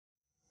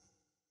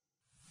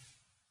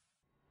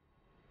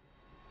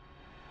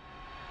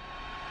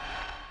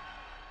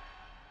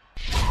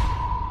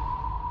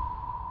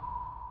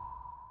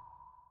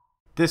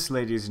This,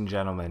 ladies and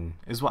gentlemen,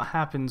 is what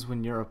happens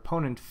when your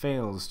opponent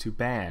fails to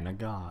ban a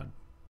god.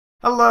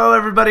 Hello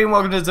everybody and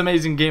welcome to this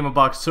amazing game of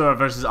Bakasura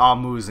versus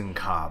Muzen.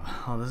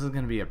 Oh, this is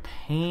going to be a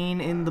pain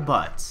in the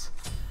butt.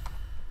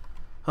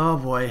 Oh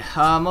boy,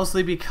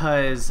 mostly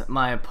because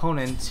my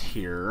opponent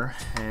here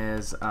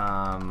is,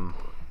 well,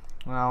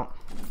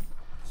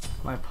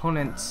 my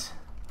opponent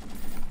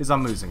is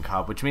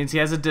Muzen, which means he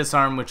has a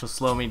disarm which will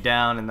slow me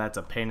down, and that's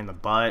a pain in the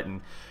butt.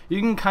 And you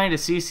can kind of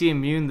CC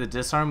immune the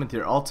disarm with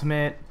your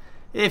ultimate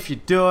if you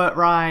do it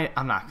right.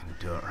 I'm not going to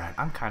do it right.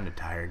 I'm kind of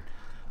tired.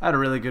 I had a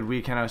really good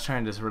weekend. I was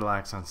trying to just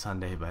relax on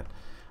Sunday, but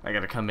I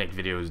gotta come make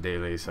videos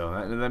daily, so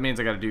that means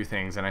I gotta do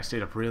things, and I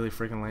stayed up really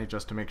freaking late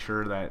just to make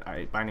sure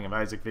that Binding of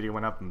Isaac video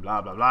went up and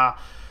blah blah blah.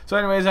 So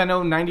anyways, I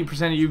know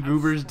 90% of you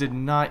goobers did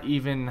not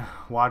even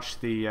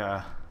watch the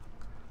there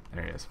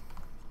he is.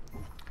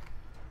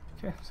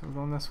 Okay, so we're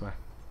going this way.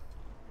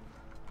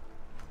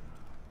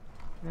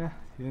 Yeah,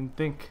 you didn't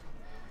think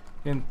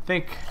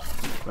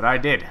but I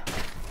did.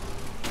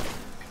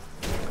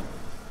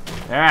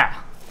 Yeah,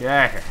 get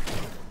out of here.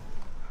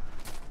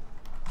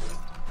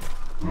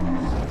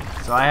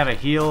 So I have a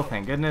heal,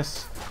 thank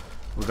goodness.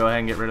 We'll go ahead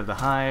and get rid of the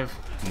hive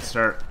and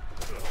start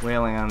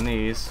wailing on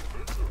these.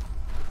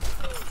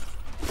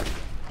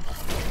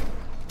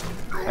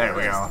 There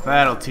we go.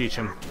 That'll teach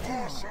him.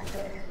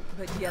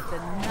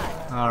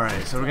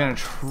 Alright, so we're going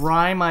to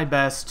try my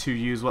best to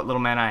use what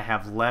little mana I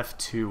have left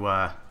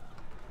to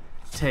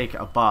take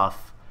a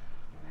buff.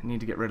 I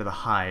need to get rid of the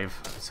hive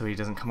so he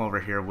doesn't come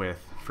over here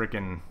with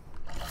frickin'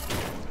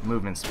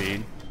 movement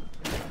speed.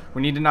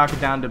 We need to knock it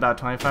down to about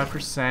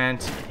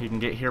 25%. He can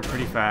get here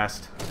pretty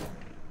fast.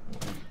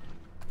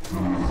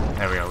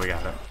 There we go, we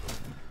got it.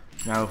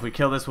 Now if we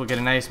kill this, we'll get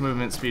a nice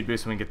movement speed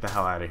boost and we get the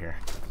hell out of here.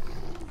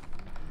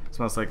 It's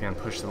most likely going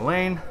to push the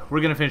lane.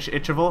 We're going to finish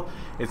Itchable.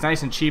 It's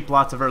nice and cheap,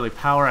 lots of early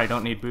power. I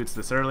don't need boots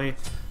this early,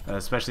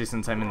 especially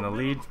since I'm in the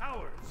lead.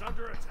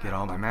 Get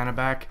all my mana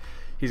back.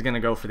 He's going to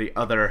go for the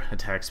other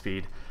attack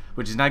speed,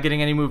 which is not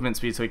getting any movement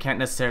speed, so he can't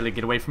necessarily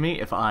get away from me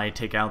if I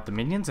take out the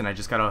minions, and I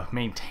just gotta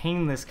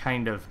maintain this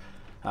kind of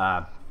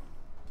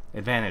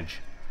advantage.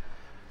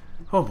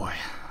 Oh boy.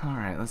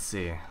 Alright, let's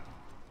see.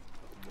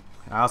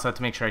 I also have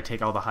to make sure I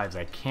take all the hives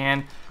I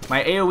can.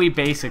 My AoE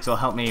basics will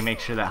help me make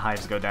sure that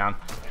hives go down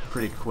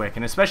pretty quick,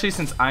 and especially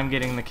since I'm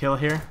getting the kill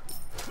here.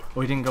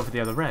 Oh, he didn't go for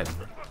the other red. So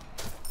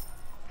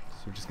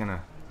we're just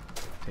gonna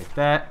take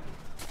that.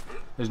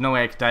 There's no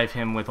way I could dive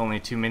him with only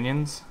 2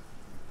 minions.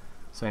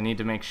 So I need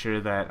to make sure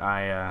that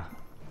I,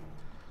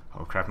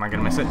 oh crap, am I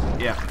gonna miss it?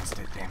 Yeah, missed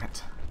it, damn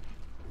it.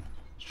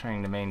 Just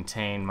trying to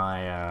maintain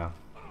my,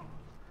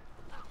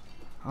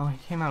 oh, he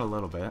came out a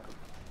little bit.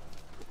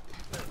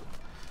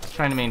 Just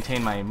trying to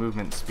maintain my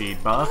movement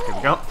speed buff. Here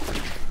we go.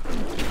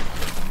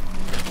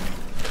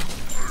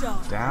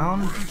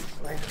 Down.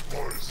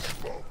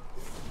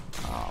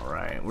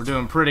 Alright, we're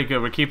doing pretty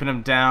good. We're keeping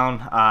him down.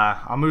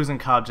 Muzen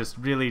just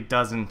really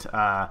doesn't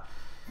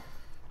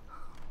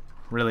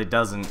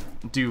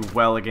do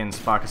well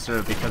against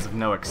Bakasura because of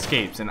no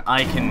escapes, and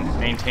I can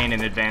maintain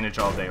an advantage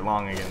all day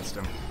long against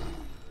him.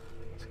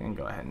 So I'm gonna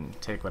go ahead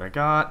and take what I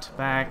got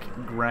back,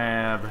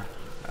 grab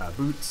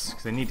boots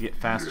because I need to get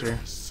faster.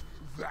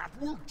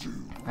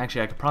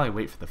 Actually, I could probably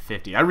wait for the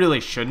 50. I really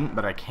shouldn't,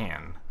 but I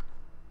can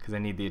because I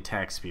need the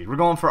attack speed. We're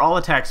going for all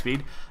attack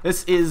speed.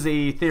 This is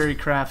a theory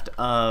craft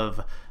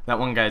of that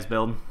one guy's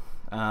build.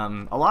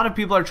 A lot of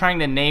people are trying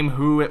to name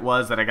who it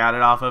was that I got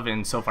it off of,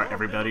 and so far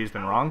everybody's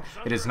been wrong.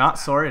 It is not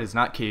Sora, it is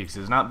not Keegs,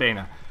 it is not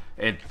Bana.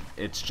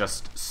 It's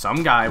just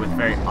some guy with a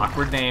very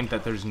awkward name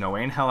that there's no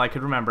way in hell I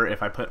could remember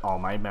if I put all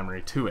my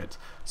memory to it.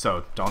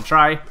 So don't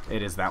try,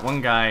 it is that one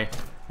guy,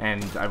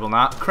 and I will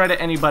not credit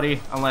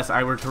anybody unless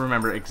I were to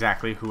remember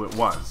exactly who it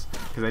was.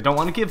 Because I don't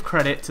want to give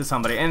credit to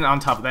somebody, and on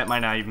top of that, might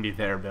not even be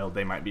their build,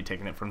 they might be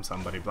taking it from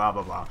somebody, blah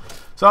blah blah.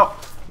 So,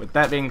 with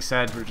that being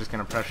said, we're just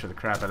going to pressure the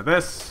crap out of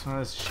this. Oh,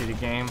 this shitty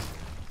game.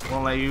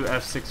 Won't let you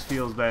F6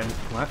 feels bad.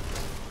 What?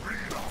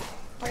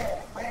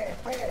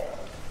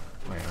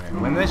 Wait,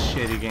 when this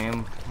shitty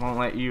game won't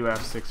let you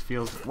F6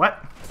 feels...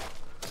 What?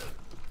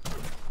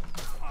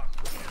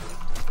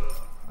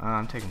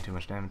 I'm taking too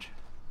much damage.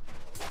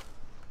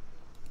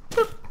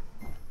 Boop.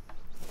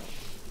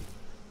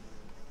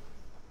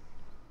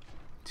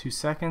 2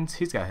 seconds.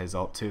 He's got his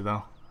ult too,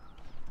 though.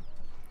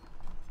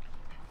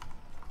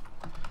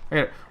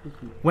 Okay.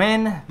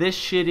 When this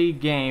shitty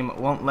game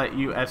won't let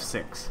you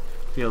F6.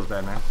 Feels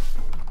bad, man.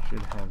 Should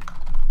have.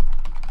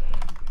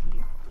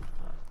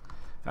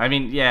 I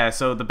mean, yeah.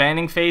 So the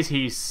banning phase,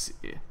 he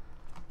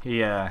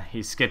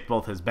skipped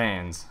both his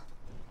bans.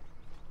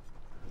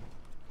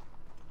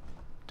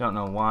 Don't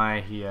know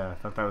why he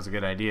thought that was a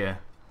good idea.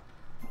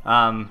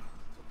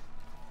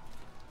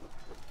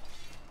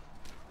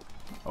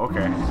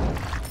 Okay.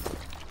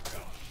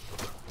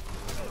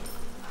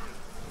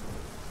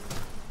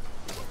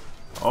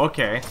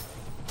 Okay.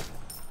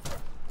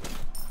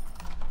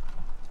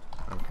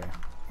 Okay.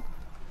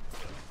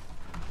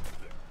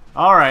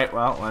 Alright,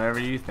 well, whatever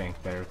you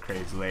think there,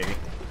 crazy lady.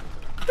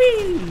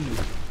 Whee!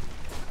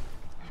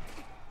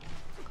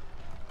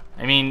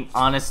 I mean,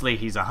 honestly,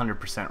 he's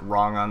 100%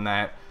 wrong on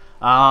that.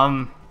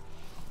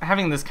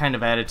 Having this kind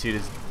of attitude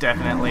is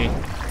definitely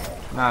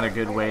not a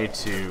good way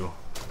to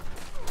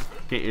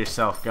get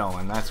yourself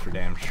going, that's for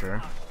damn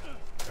sure.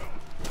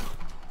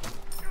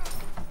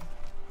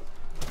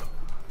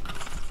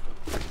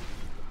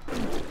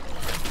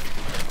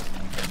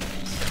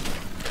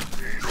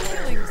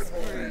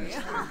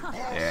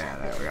 Yeah,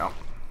 there we go.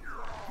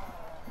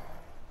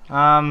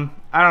 I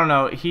don't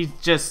know, he's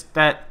just,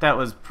 that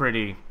was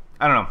pretty,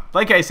 I don't know.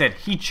 Like I said,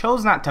 he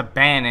chose not to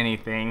ban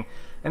anything,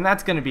 and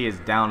that's going to be his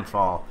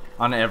downfall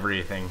on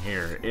everything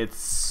here. It's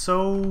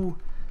so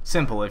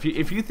simple. If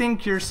you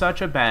think you're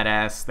such a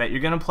badass that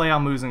you're going to play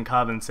on Muzen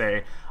and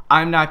say,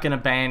 I'm not going to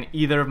ban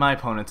either of my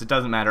opponents, it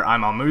doesn't matter,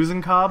 I'm on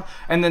Muzen,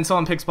 and then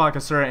someone picks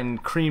Bakasura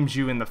and creams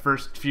you in the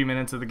first few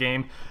minutes of the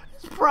game,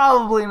 it's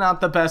probably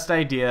not the best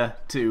idea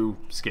to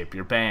skip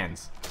your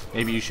bans.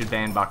 Maybe you should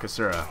ban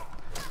Bakasura.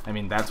 I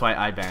mean, that's why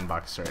I ban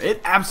Bakasura.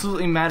 It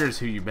absolutely matters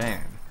who you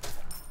ban.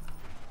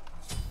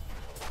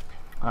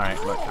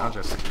 Alright, look, I'll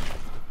just...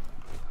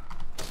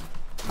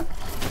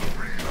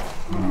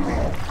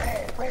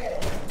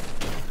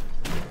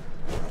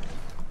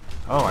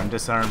 Oh, I'm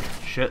disarmed.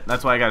 Shit,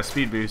 that's why I got a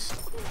speed boost.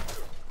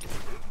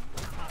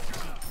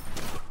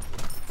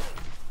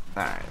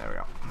 Alright, there we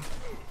go.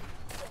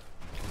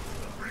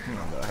 I'm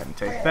gonna go ahead and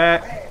take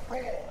that.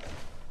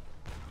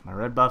 My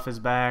red buff is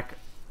back.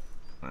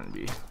 I'm gonna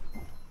be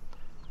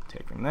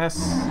taking this.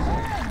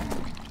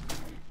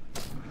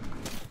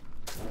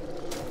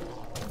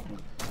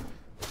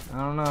 I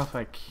don't know if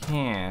I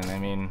can. I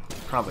mean,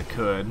 probably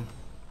could.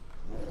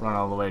 Run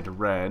all the way to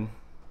red.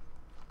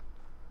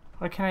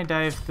 What can I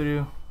dive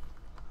through?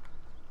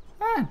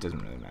 It doesn't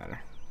really matter.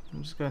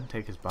 I'm just gonna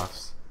take his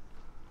buffs.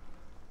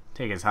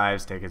 Take his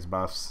hives, take his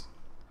buffs.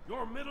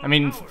 I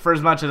mean, for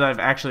as much as I've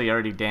actually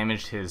already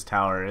damaged his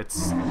tower,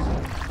 it's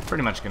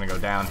pretty much gonna go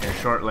down here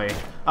shortly.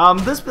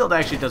 This build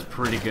actually does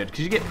pretty good,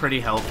 because you get pretty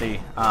healthy.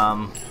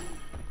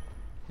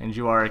 And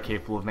you are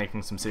capable of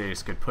making some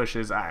serious good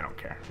pushes. I don't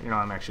care. You know,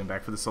 I'm actually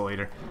back for the Soul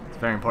Eater. It's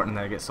very important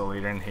that I get Soul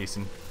Eater and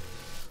Hasten.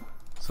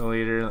 Soul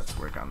Eater, let's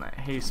work on that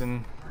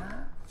Hasten.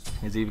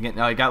 Is he even getting...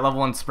 No, he got level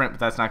 1 sprint, but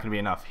that's not going to be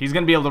enough. He's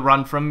going to be able to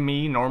run from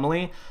me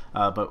normally,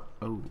 but...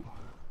 Oh,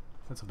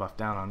 that's a buff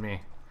down on me.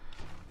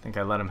 I think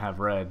I let him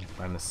have red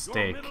by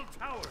mistake.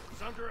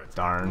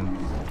 Darn.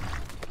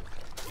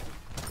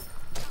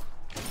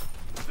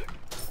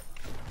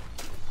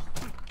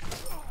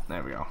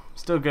 There we go.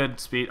 Still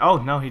good speed. Oh,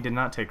 no, he did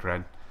not take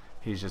red.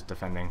 He's just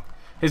defending.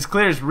 His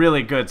clear is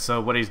really good,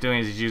 so what he's doing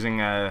is he's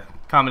using a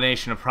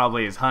combination of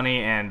probably his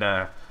honey and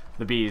the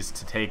bees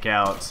to take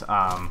out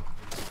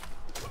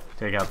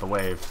the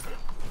wave.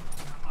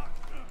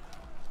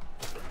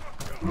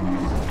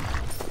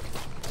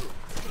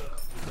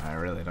 I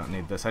really don't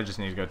need this. I just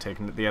need to go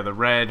take the other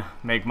red,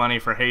 make money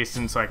for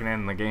Hasten so I can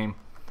end the game.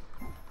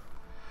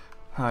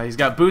 He's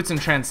got boots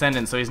and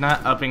transcendence, so he's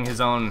not upping his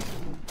own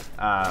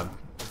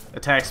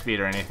attack speed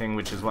or anything,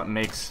 which is what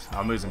makes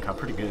Muzen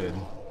pretty good.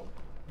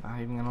 Not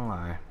even gonna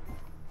lie.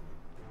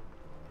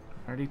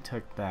 Already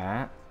took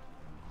that.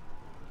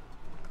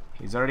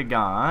 He's already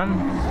gone.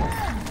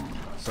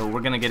 So we're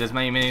gonna get as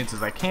many minions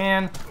as I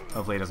can.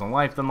 Hopefully he doesn't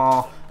wipe them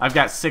all. I've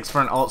got 6 for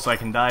an ult, so I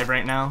can dive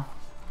right now.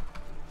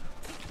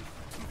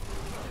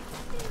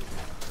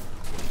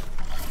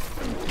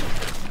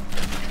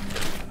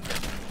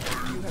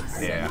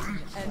 Yeah.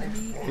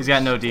 He's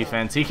got no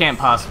defense. He can't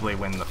possibly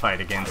win the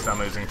fight against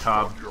Muzen.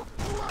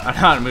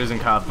 Not Muzen,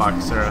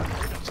 Bakasura.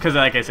 Just because,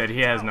 like I said, he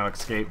has no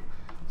escape.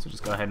 So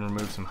just go ahead and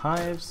remove some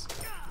hives.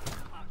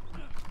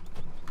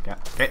 Get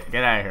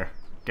out of here.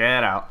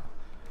 Get out.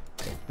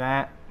 Take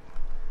that.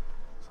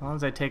 As long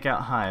as I take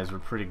out hives, we're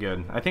pretty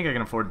good. I think I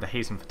can afford the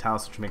Hasten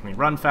Fatalis, which will make me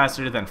run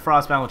faster, then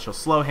Frostbound, which will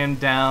slow him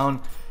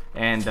down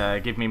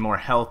and give me more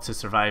health to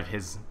survive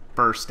his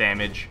burst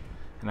damage.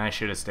 And I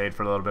should have stayed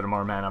for a little bit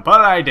more mana,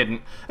 but I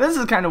didn't. This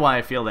is kind of why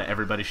I feel that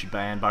everybody should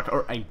ban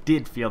or I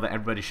did feel that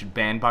everybody should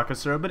ban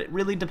Bakasura, but it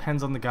really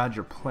depends on the god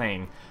you're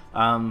playing.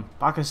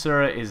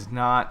 Bakasura is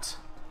not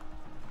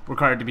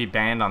required to be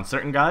banned on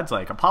certain gods.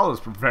 Like,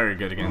 Apollo's very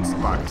good against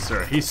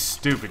Bakasura. He's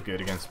stupid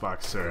good against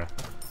Bakasura.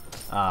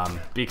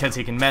 Because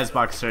he can mez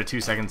Bakasura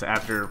 2 seconds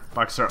after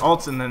Bakasura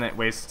ults, and then it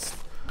wastes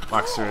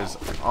Bakasura's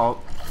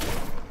ult.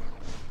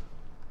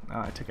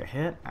 Oh, I took a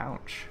hit.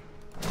 Ouch.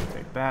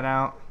 Take that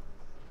out.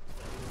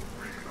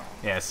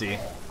 Yeah, see.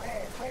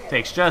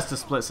 Takes just a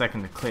split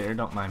second to clear.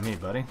 Don't mind me,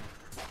 buddy.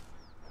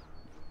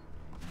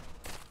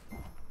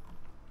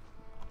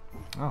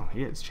 Oh,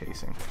 he is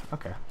chasing.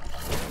 Okay.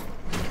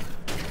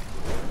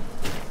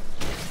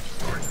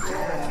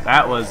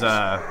 That was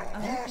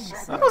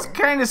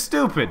kind of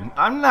stupid.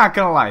 I'm not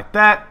gonna lie.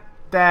 That,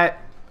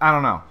 I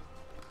don't know.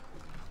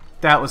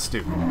 That was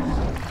stupid.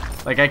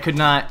 Like, I could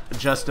not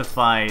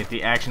justify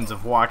the actions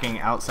of walking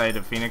outside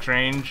of Phoenix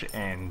range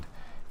and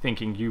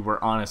thinking you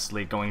were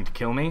honestly going to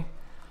kill me.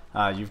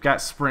 You've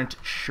got sprint,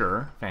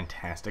 sure,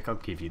 fantastic, I'll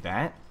give you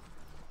that.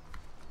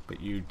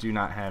 But you do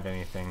not have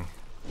anything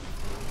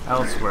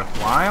else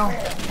worthwhile.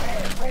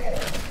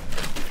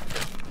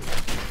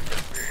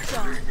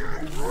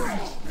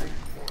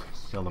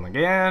 Killed him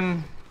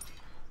again.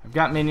 I've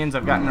got minions,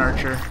 I've got an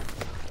archer.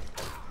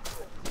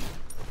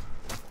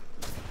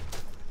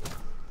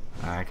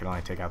 I can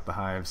only take out the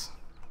hives.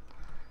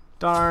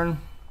 Darn.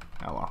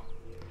 Oh well.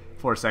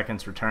 4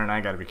 seconds return.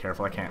 I gotta be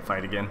careful, I can't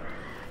fight again.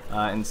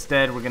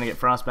 Instead, we're gonna get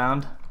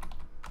frostbound.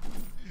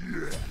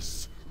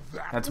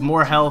 That's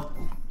more health,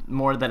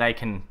 more that I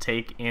can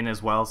take in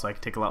as well, so I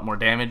can take a lot more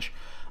damage.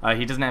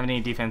 He doesn't have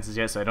any defenses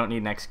yet, so I don't need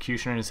an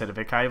Executioner instead of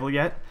a Kaival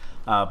yet.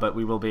 But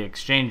we will be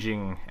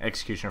exchanging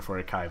Executioner for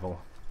a Kaival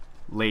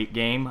late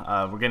game.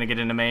 We're going to get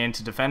into Mayan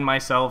to defend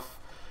myself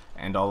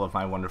and all of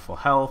my wonderful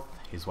health.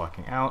 He's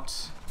walking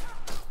out.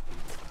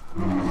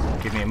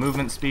 Give me a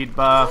movement speed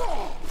buff.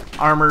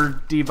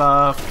 Armor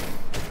debuff.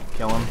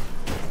 Kill him.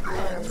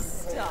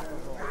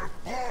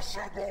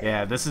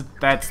 Yeah,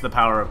 that's the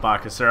power of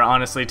Bakasura.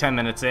 Honestly, 10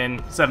 minutes in,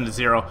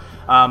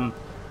 7-0.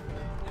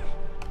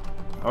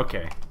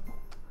 Okay.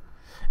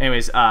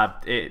 Anyways,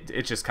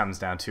 it just comes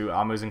down to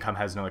Muzen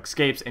has no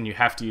escapes, and you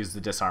have to use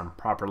the disarm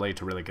properly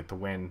to really get the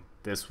win.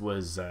 This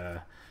was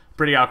a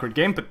pretty awkward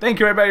game, but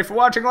thank you everybody for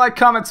watching. Like,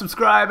 comment,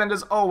 subscribe, and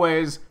as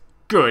always,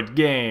 good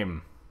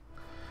game.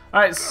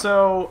 Alright,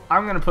 so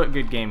I'm going to put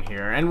good game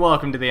here, and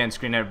welcome to the end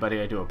screen,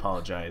 everybody. I do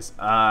apologize.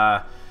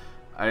 I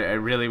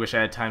really wish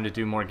I had time to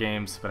do more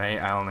games, but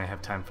I only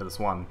have time for this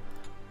one.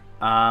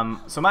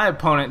 So my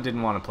opponent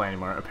didn't want to play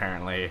anymore,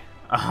 apparently.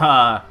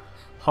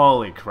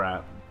 Holy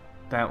crap.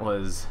 That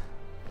was...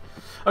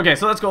 Okay,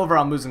 so let's go over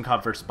on Muzen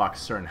versus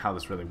Bakasura and how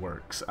this really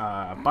works.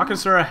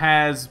 Bakasura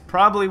has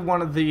probably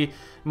one of the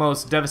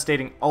most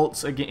devastating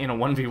ults in a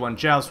 1v1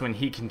 Joust when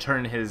he can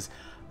turn his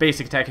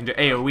basic attack into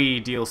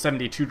AoE, deal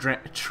 72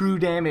 true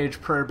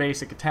damage per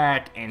basic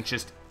attack, and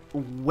just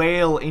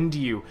wail into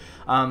you.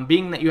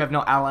 Being that you have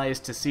no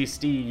allies to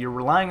CC, you're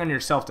relying on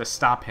yourself to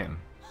stop him.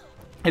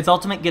 His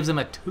ultimate gives him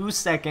a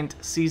 2-second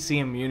CC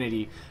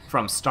immunity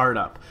from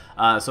startup.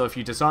 So if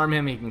you disarm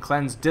him, he can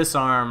cleanse,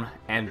 disarm,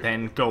 and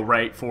then go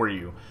right for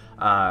you.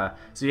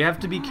 So you have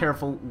to be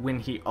careful when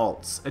he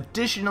ults.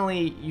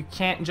 Additionally, you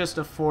can't just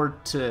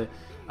afford to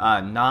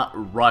not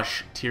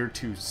rush tier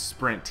 2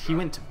 sprint. He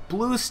went to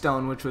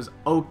Bluestone, which was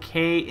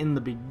okay in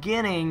the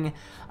beginning,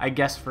 I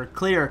guess, for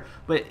clear,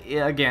 but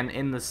again,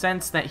 in the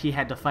sense that he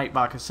had to fight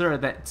Bakasura,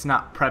 that's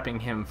not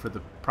prepping him for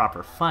the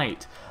proper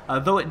fight.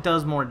 Though it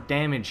does more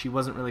damage, he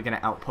wasn't really going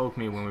to outpoke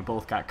me when we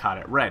both got caught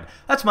at red.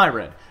 That's my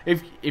red.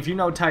 If you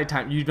know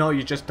TydeTyme, you know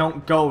you just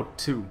don't go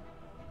to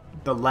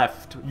the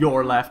left,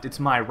 your left, it's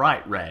my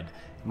right red.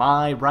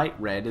 My right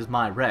red is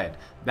my red.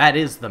 That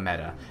is the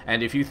meta.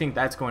 And if you think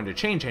that's going to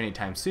change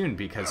anytime soon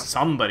because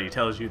somebody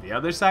tells you the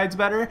other side's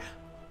better,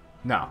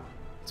 no.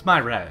 It's my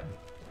red.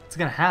 It's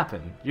gonna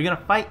happen. You're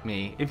gonna fight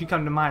me if you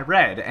come to my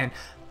red, and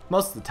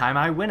most of the time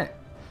I win it.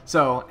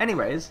 So,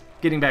 anyways,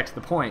 getting back to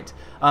the point,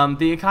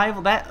 the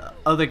Kaival, that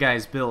other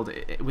guy's build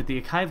with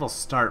the Kaival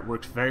start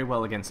worked very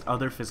well against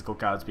other physical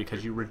gods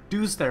because you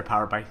reduce their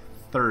power by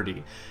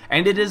 30,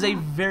 and it is a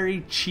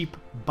very cheap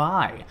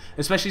buy,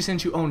 especially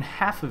since you own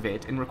half of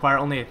it and require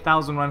only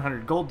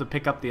 1,100 gold to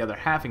pick up the other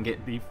half and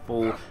get the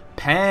full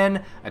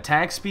pen,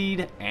 attack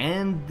speed,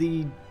 and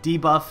the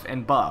debuff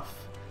and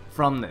buff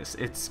from this.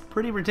 It's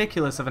pretty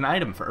ridiculous of an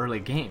item for early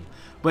game,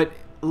 but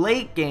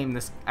late game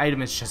this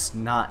item is just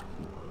not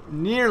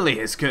nearly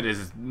as good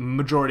as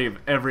majority of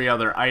every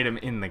other item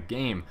in the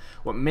game.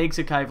 What makes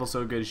a Kaival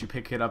so good is you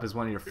pick it up as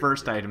one of your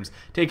first items,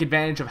 take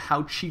advantage of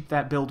how cheap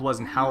that build was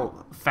and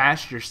how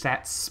fast your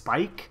stats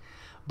spike,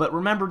 but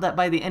remember that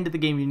by the end of the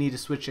game you need to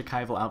switch a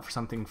Kaival out for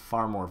something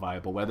far more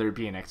viable, whether it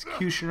be an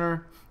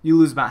Executioner. You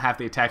lose about half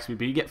the attack speed,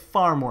 but you get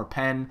far more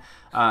pen.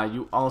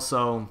 You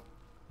also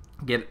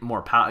get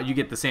more power. You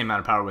get the same amount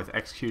of power with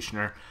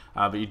Executioner,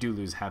 but you do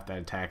lose half that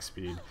attack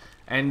speed.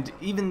 And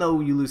even though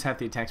you lose half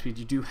the attack speed,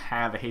 you do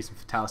have a Hasten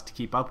Fatalis to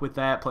keep up with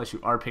that, plus you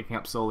are picking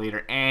up Soul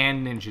Eater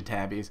and Ninja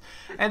Tabbies.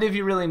 And if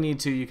you really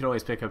need to, you could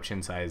always pick up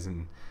Chin Size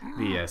in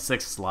the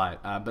 6th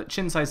slot. But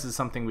Chin Size is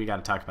something we got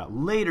to talk about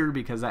later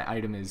because that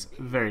item is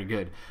very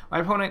good. My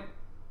opponent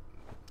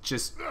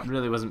just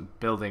really wasn't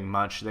building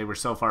much. They were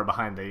so far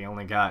behind they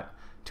only got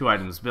 2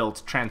 items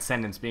built,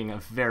 Transcendence being a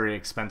very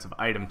expensive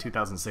item,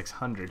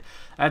 2,600.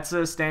 That's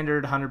a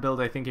standard hunter build.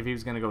 I think if he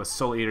was going to go with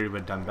Soul Eater, he would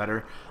have done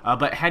better.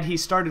 But had he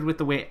started with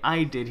the way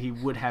I did, he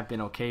would have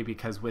been okay,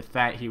 because with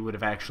that, he would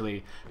have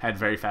actually had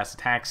very fast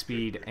attack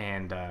speed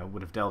and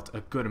would have dealt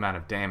a good amount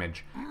of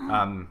damage.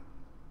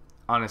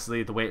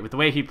 Honestly, with the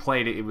way he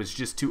played it, it was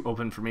just too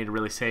open for me to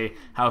really say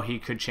how he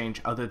could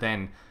change other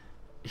than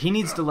he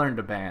needs to learn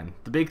to ban.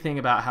 The big thing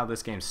about how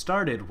this game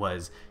started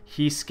was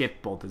he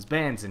skipped both his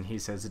bans, and he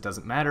says it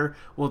doesn't matter.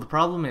 Well, the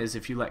problem is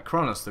if you let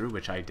Kronos through,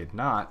 which I did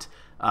not,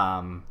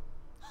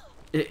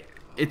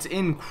 it's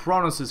in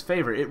Kronos'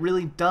 favor. It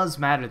really does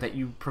matter that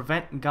you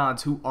prevent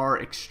gods who are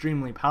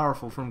extremely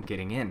powerful from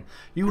getting in.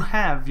 You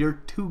have your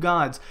 2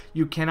 gods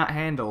you cannot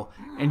handle,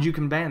 and you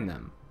can ban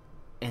them.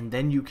 And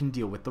then you can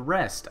deal with the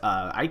rest.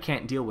 I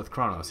can't deal with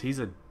Kronos. He's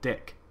a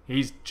dick.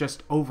 He's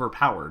just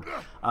overpowered.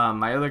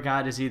 My other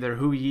god is either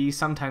Hu Yi,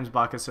 sometimes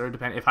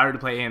Bakasura. If I were to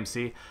play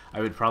AMC, I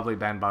would probably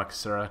ban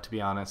Bakasura, to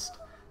be honest.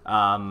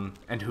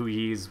 and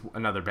Hui's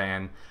another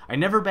ban. I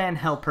never ban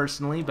Hell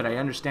personally, but I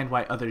understand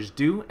why others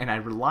do, and I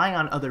rely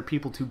on other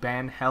people to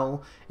ban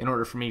Hell in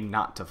order for me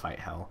not to fight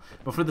Hell.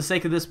 But for the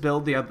sake of this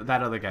build, that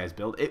other guy's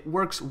build, it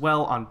works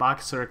well on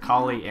Bakasura,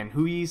 Kali, and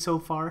Hui so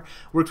far.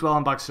 Works well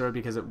on Bakasura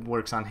because it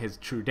works on his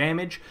true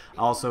damage.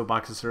 Also,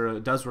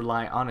 Bakasura does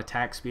rely on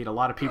attack speed. A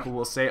lot of people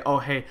will say, oh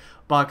hey,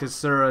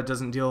 Bakasura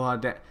doesn't deal a lot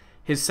of damage.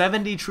 His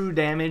 70 true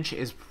damage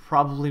is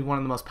probably one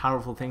of the most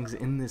powerful things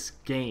in this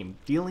game.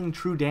 Dealing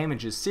true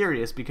damage is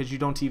serious because you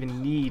don't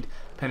even need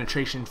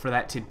penetration for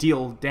that to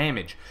deal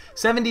damage.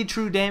 70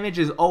 true damage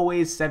is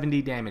always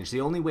 70 damage.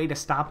 The only way to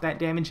stop that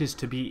damage is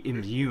to be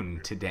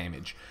immune to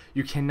damage.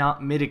 You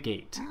cannot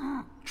mitigate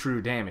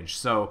true damage.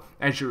 So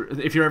if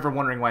you're ever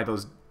wondering why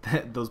those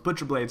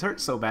Butcher Blades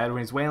hurt so bad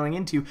when he's wailing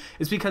into you,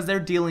 it's because they're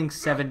dealing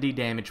 70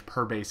 damage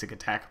per basic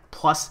attack,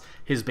 plus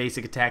his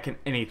basic attack and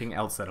anything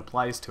else that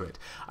applies to it.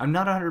 I'm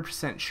not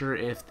 100% sure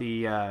if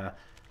the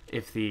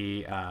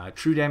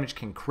true damage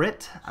can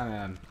crit.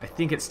 I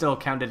think it's still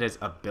counted as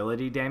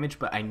ability damage,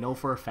 but I know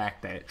for a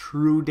fact that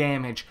true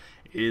damage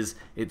it's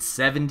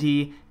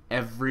 70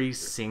 every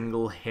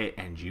single hit,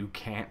 and you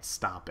can't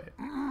stop it.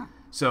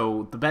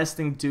 So the best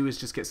thing to do is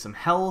just get some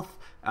health,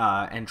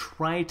 and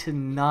try to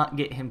not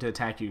get him to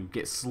attack you.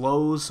 Get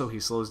slows so he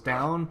slows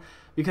down,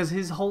 because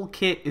his whole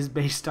kit is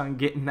based on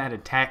getting that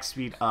attack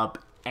speed up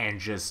and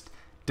just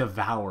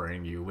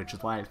devouring you, which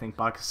is why I think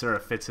Bakasura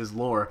fits his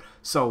lore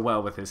so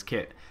well with his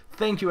kit.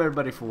 Thank you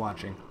everybody for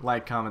watching.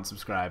 Like, comment,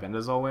 subscribe, and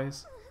as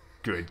always,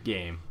 good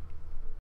game.